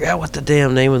rigged. I forgot what the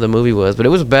damn name of the movie was, but it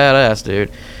was badass, dude.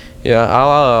 Yeah,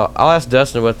 I'll ask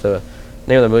Dustin what the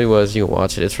name of the movie was. You can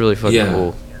watch it. It's really fucking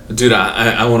cool. Dude,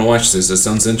 I want to watch this. It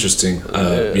sounds interesting.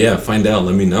 Yeah, find out.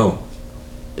 Let me know.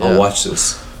 Yeah. I'll watch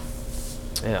this.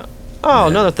 Yeah. Oh,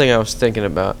 another thing I was thinking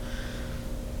about.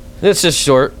 It's just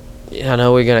short. I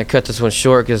know we're gonna cut this one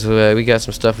short because we got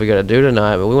some stuff we gotta do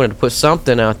tonight, but we wanted to put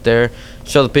something out there,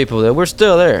 show the people that we're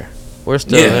still there. We're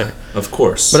still there. Of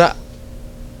course. But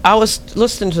I was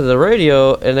listening to the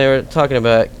radio, and they were talking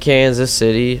about Kansas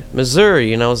City,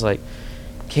 Missouri, and I was like,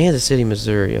 Kansas City,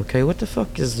 Missouri, okay, what the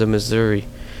fuck is the Missouri?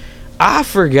 I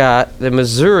forgot that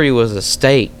Missouri was a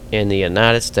state in the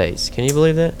United States. Can you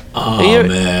believe that? Oh,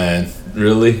 man.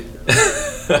 Really?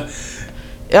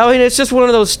 I mean, it's just one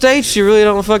of those states you really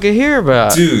don't fucking hear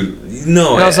about. Dude,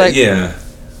 no. And I was like, yeah.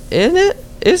 Isn't it?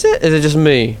 Is it? Is it just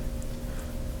me?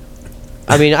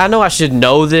 I mean, I know I should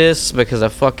know this because I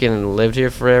fucking lived here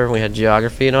forever and we had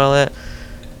geography and all that.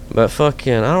 But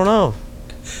fucking, I don't know.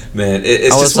 Man,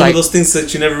 it's just one of those things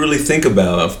that you never really think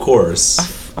about, of course.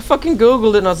 I fucking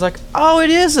Googled it and I was like, oh, it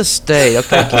is a state.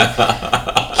 Okay.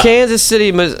 Kansas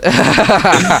City,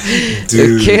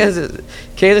 Dude.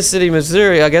 Kansas City,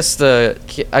 Missouri. I guess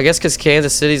because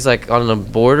Kansas City's like on the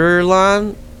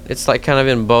borderline, it's like kind of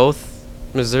in both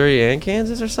Missouri and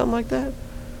Kansas or something like that.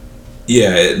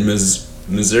 Yeah,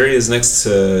 Missouri is next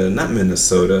to not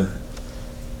Minnesota.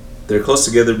 They're close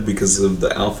together because of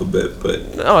the alphabet,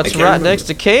 but No, it's right next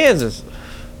to Kansas.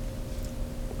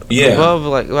 Yeah, Above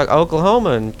like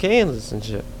Oklahoma and Kansas and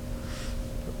shit.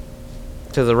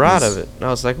 To the right of it. And I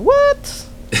was like, what?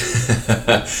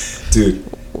 dude,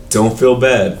 don't feel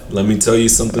bad. Let me tell you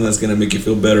something that's gonna make you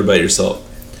feel better about yourself.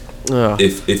 Oh.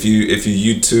 If you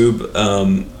YouTube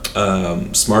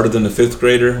Smarter Than a Fifth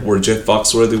Grader, where Jeff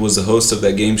Foxworthy was the host of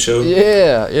that game show.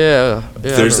 Yeah.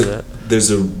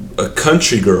 There's a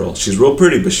country girl. She's real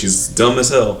pretty, but she's dumb as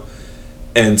hell.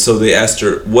 And so they asked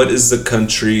her, what is the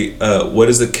country? What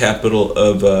is the capital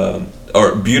of?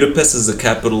 Or Budapest is the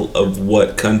capital of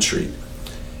what country?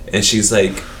 And she's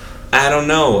like, I don't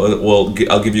know. Well,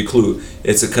 I'll give you a clue.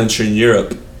 It's a country in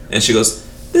Europe. And she goes,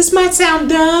 this might sound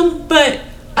dumb, but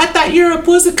I thought Europe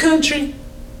was a country.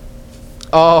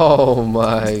 Oh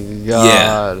my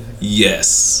God.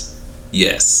 Yeah.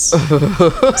 Yes.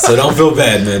 So don't feel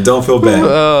bad, man. Don't feel bad.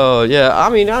 Oh yeah. I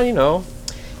mean, you know,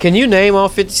 can you name all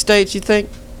 50 states? You think?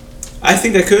 I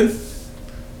think I could.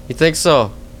 You think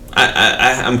so?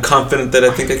 I'm confident that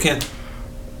I think I can.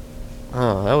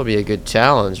 Oh, that would be a good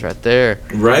challenge right there.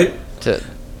 Right? To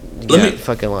Let me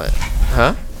fucking like,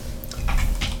 huh?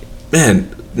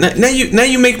 Man, now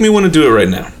you make me want to do it right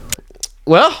now.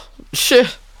 Well,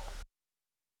 shit.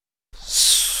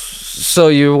 So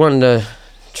you wanting to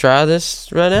try this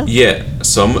right now? Yeah.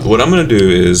 So what I'm gonna do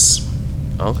is.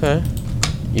 Okay.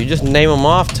 You just name them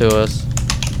off to us.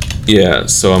 Yeah.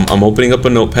 So I'm opening up a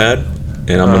notepad,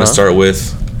 and I'm gonna start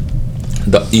with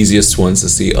the easiest ones.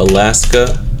 Let's see: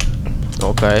 Alaska.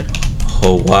 Okay.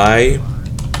 Hawaii.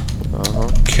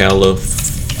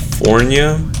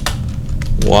 California.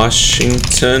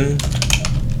 Washington.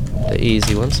 The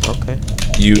easy ones. Okay.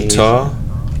 Utah.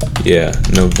 Yeah.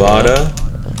 Nevada.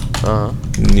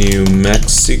 New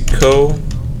Mexico.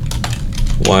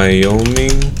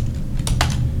 Wyoming.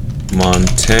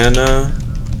 Montana.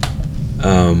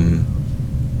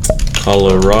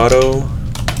 Colorado.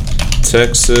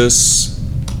 Texas.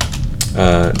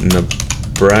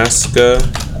 Nebraska.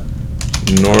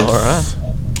 North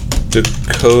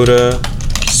Dakota.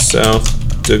 South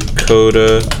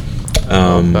Dakota.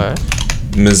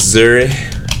 Missouri.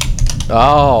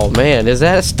 Oh man, is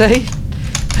that a state?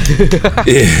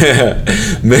 Yeah.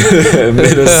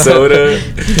 Minnesota.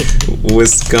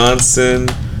 Wisconsin.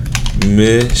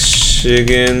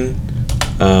 Michigan.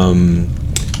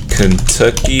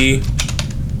 Kentucky.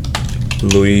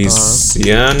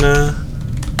 Louisiana.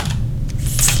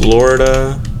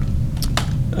 Florida.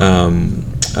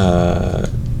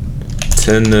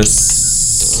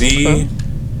 Tennessee.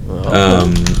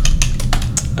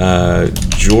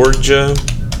 Georgia.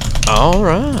 All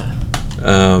right.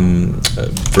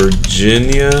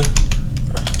 Virginia.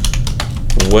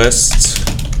 West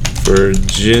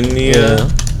Virginia.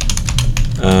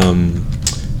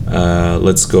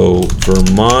 Let's go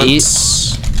Vermont.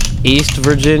 East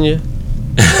Virginia.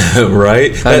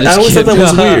 Right? I always thought that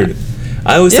was weird.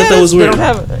 I always thought that was weird. They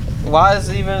don't have. Why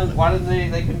did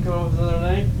they couldn't come up with another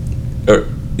name?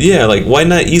 Yeah, like why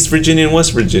not East Virginia and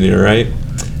West Virginia, right?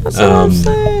 That's what I'm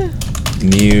saying.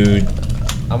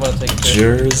 I'm gonna take a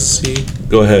picture. Jersey.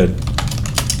 Go ahead.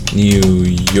 New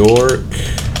York.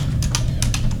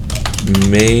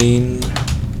 Maine.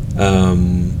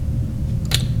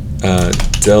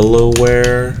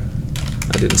 Delaware.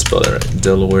 I didn't spell that right.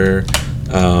 Delaware.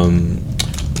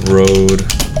 Rhode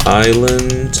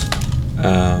Island.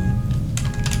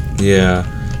 Yeah.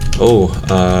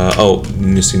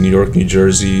 You see New York, New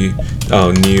Jersey.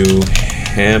 Oh, New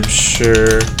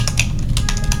Hampshire.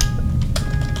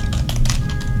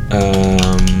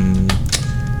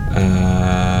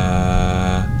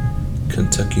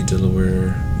 Kentucky,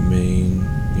 Delaware, Maine,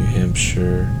 New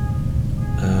Hampshire,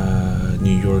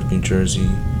 New York, New Jersey,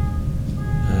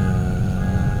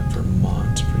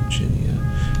 Vermont, Virginia.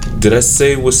 Did I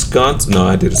say Wisconsin? No,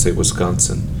 I didn't say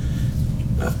Wisconsin.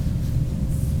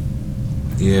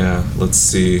 Yeah, let's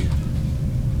see.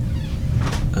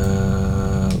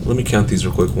 Let me count these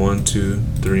real quick. 1, 2,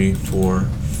 3, 4,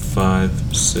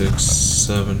 5, 6,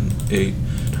 7, 8,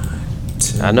 9,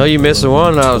 10. I know you're missing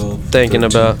 11, one I was 12, thinking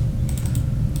 13, about.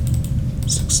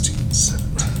 16,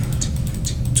 17, 18,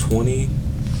 19, 20,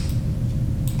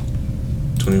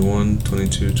 21,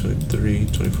 22, 23,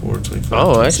 24, 25,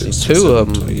 Oh, 26, actually, two of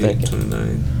 27, them, 28, thinking.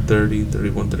 29, 30,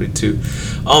 31, 32.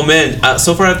 Oh, man.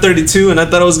 So far I have 32, and I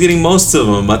thought I was getting most of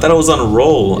them. I thought I was on a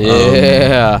roll.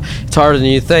 Yeah, it's harder than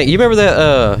you think. You remember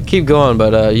that? Keep going,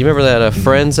 but you remember that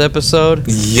Friends episode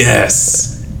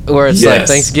Yes. where it's like Yes.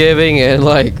 Thanksgiving and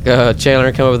like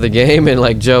Chandler come up with the game and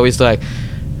like Joey's like,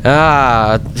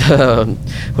 what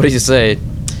did you say?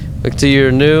 Look to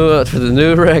your new for the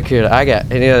new record. I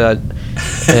got and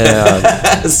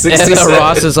 67.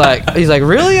 Ross is like, he's like,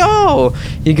 really? Oh,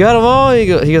 you got them all? He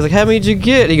goes like, how many did you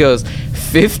get? He goes,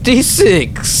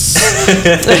 56.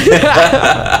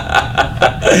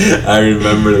 I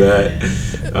remember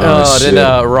that. Oh, shit.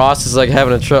 Then Ross is like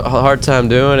having a hard time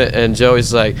doing it, and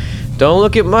Joey's like, don't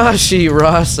look at my sheet,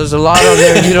 Ross. There's a lot on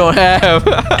there you don't have.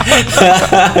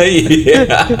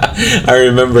 Yeah, I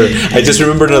remember. I just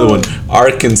remember another one.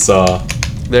 Arkansas.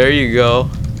 There you go.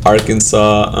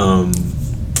 Arkansas.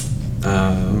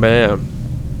 Man.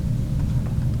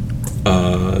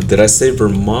 Did I say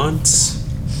Vermont?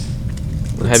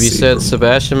 Have you said Vermont.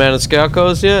 Sebastian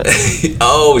Maniscalco's yet?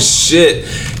 Oh shit!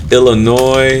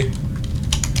 Illinois.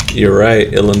 You're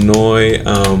right. Illinois.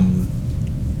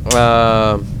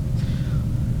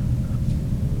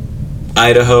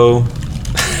 Idaho.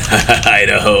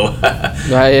 Idaho.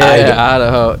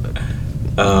 Idaho.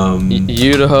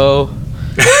 Idaho.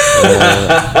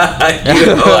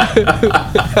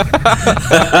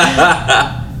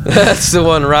 That's the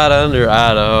one right under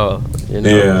Idaho. You know?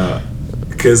 Yeah.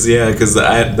 Cause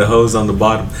the ho's on the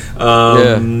bottom.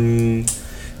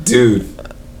 Dude,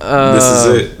 this is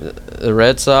it. The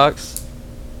Red Sox.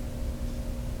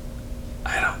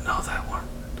 I don't know that one.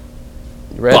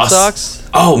 Red Sox.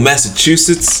 Oh,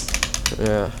 Massachusetts.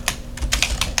 Yeah.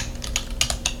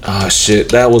 Oh shit,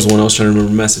 that was one I was trying to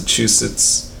remember.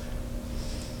 Massachusetts.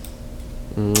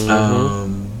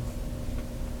 Mm-hmm.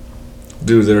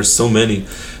 Dude, there are so many.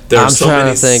 There are I'm so trying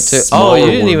many to think too. Oh, smaller you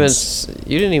didn't ones.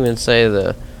 even say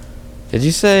the. Did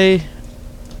you say?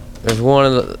 There's one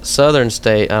in the southern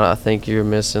state. I think you're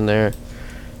missing there.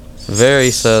 Very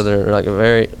southern, like a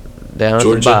very down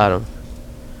Georgia? at the bottom.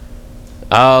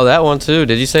 Oh, that one too.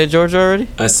 Did you say Georgia already?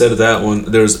 I said that one.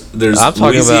 There's I'm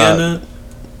talking Louisiana,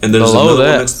 and there's below another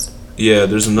that. one next. Yeah,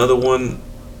 there's another one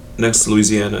next to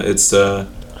Louisiana. It's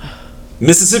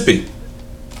Mississippi.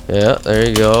 Yeah, there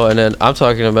you go. And then I'm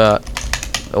talking about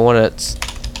the one that's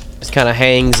kind of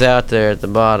hangs out there at the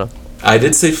bottom. I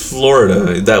did say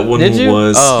Florida. That one Did you?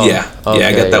 was Oh, yeah. I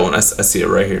okay. got that one. I see it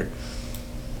right here.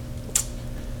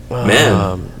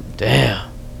 Man.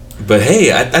 Damn. But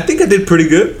hey, I think I did pretty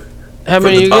good. How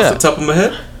many you Off got? the top of my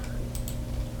head.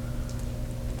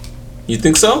 You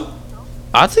think so?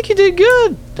 I think you did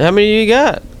good. How many you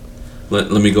got? Let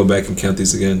me go back and count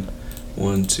these again.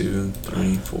 1, 2,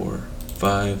 3, 4,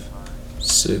 5,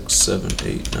 6, 7,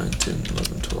 8, 9, 10,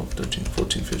 11, 12, 13,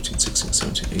 14, 15, 16,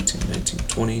 17, 18, 19,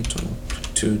 20,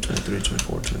 22, 23,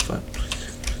 24, 25,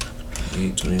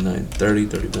 28, 29, 30,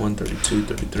 31, 32,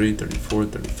 33, 34,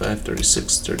 35,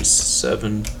 36,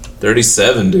 37.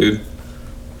 37, dude.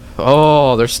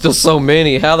 Oh, there's still so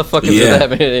many. How the fuck is Yeah. there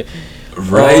that many?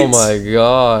 Right. Oh my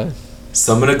god.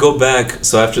 So I'm gonna go back.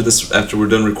 So after we're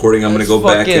done recording, I'm gonna go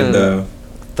back and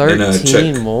 13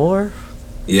 check. more?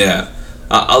 Yeah,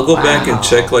 I'll go back and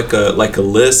check like a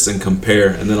list and compare,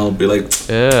 and then I'll be like,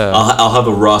 Yeah. I'll have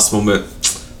a Ross moment.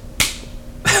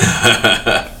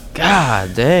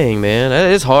 God dang, man.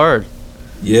 That is hard.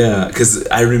 Yeah, because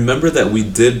I remember that we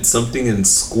did something in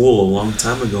school a long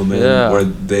time ago, man, Yeah. where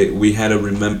we had to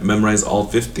memorize all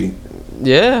 50.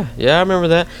 Yeah, I remember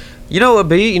that. You know what would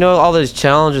be? You know all those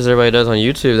challenges everybody does on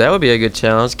YouTube? That would be a good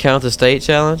challenge. Count the state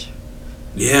challenge.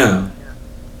 Yeah.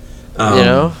 You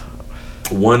know?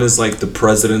 One is like the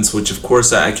presidents, which of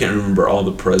course I can't remember all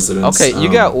the presidents. Okay,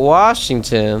 you got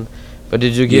Washington, but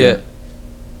did you get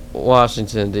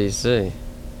Washington, D.C.?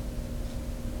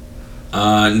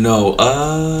 No.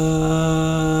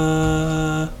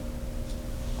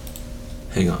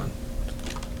 Hang on.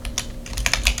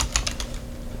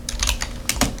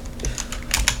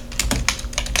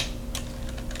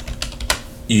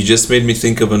 You just made me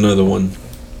think of another one.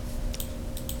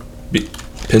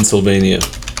 Pennsylvania.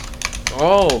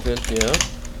 Oh, yeah.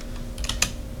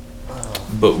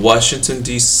 But Washington,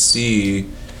 D.C.,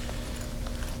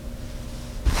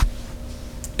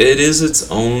 it is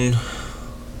its own...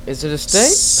 Is it a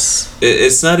state?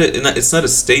 It's not a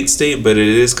state, but it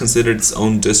is considered its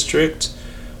own district.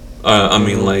 I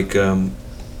mean, like,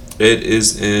 it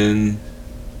is in...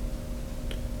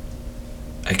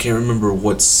 I can't remember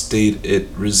what state it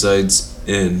resides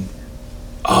in.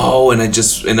 Oh, and I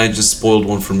just spoiled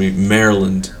one for me.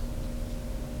 Maryland.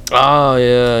 Oh,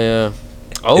 yeah.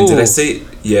 Oh, And did I say?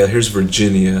 Yeah, here's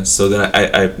Virginia. So then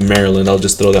I Maryland. I'll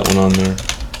just throw that one on there.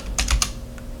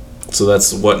 So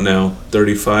that's what now?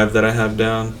 35 that I have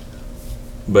down.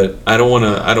 But I don't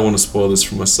wanna spoil this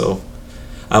for myself.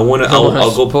 I'll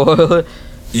go. spoil it.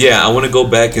 Yeah, I want to go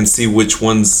back and see which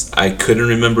ones I couldn't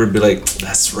remember and be like,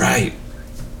 that's right.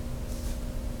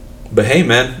 But hey,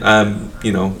 man,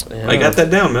 I got that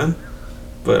down, man.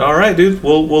 But all right, dude,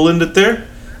 we'll end it there.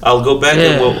 I'll go back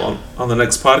and we'll on the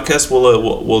next podcast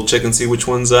we'll check and see which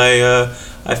ones I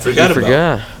forgot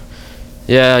about.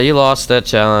 Yeah, you lost that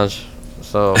challenge.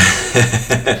 So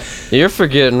you're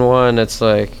forgetting one that's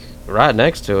like right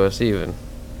next to us, even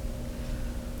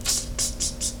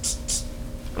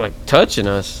like touching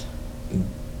us.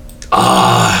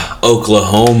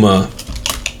 Oklahoma.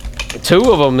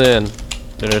 2 of them then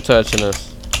that are touching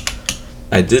us.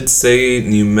 I did say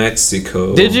New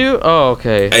Mexico. Did you? Oh,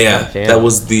 okay. Yeah, God damn. that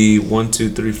was the 1, 2,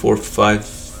 3, 4, 5,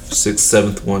 6,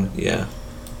 7th one. Yeah.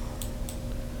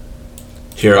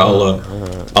 Here,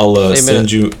 I'll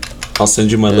send you. I'll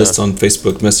send you my list on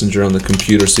Facebook Messenger on the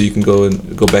computer, so you can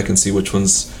go back and see which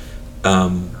ones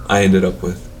I ended up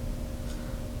with.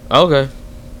 Okay.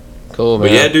 Cool, man.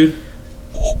 But yeah, dude.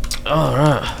 All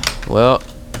right. Well,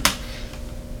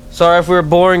 sorry if we were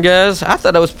boring, guys. I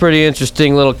thought that was pretty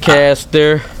interesting little cast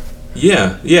there.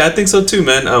 Yeah, I think so too,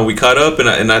 man. We caught up,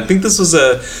 and I think this was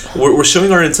we're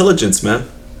showing our intelligence, man.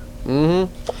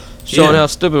 Showing how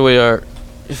stupid we are.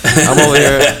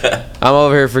 I'm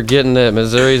over here forgetting that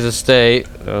Missouri's a state,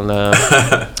 and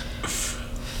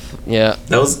yeah.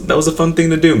 That was a fun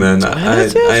thing to do, man.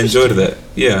 I enjoyed that.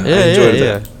 Yeah, I enjoyed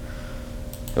that.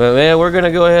 But man, we're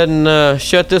gonna go ahead and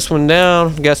shut this one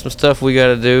down. Got some stuff we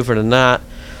gotta do for tonight.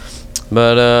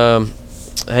 But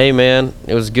hey, man,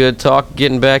 it was good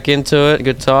getting back into it.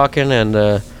 Good talking,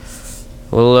 and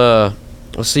we'll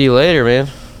see you later, man.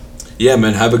 Yeah,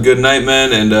 man. Have a good night,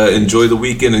 man, and enjoy the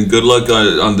weekend. And good luck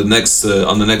on the next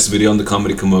video on the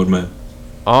Comedy Commode, man.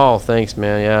 Oh, thanks,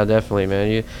 man. Yeah, definitely,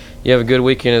 man. You have a good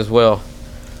weekend as well.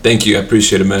 Thank you. I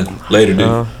appreciate it, man. Later,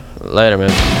 dude. Later,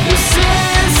 man.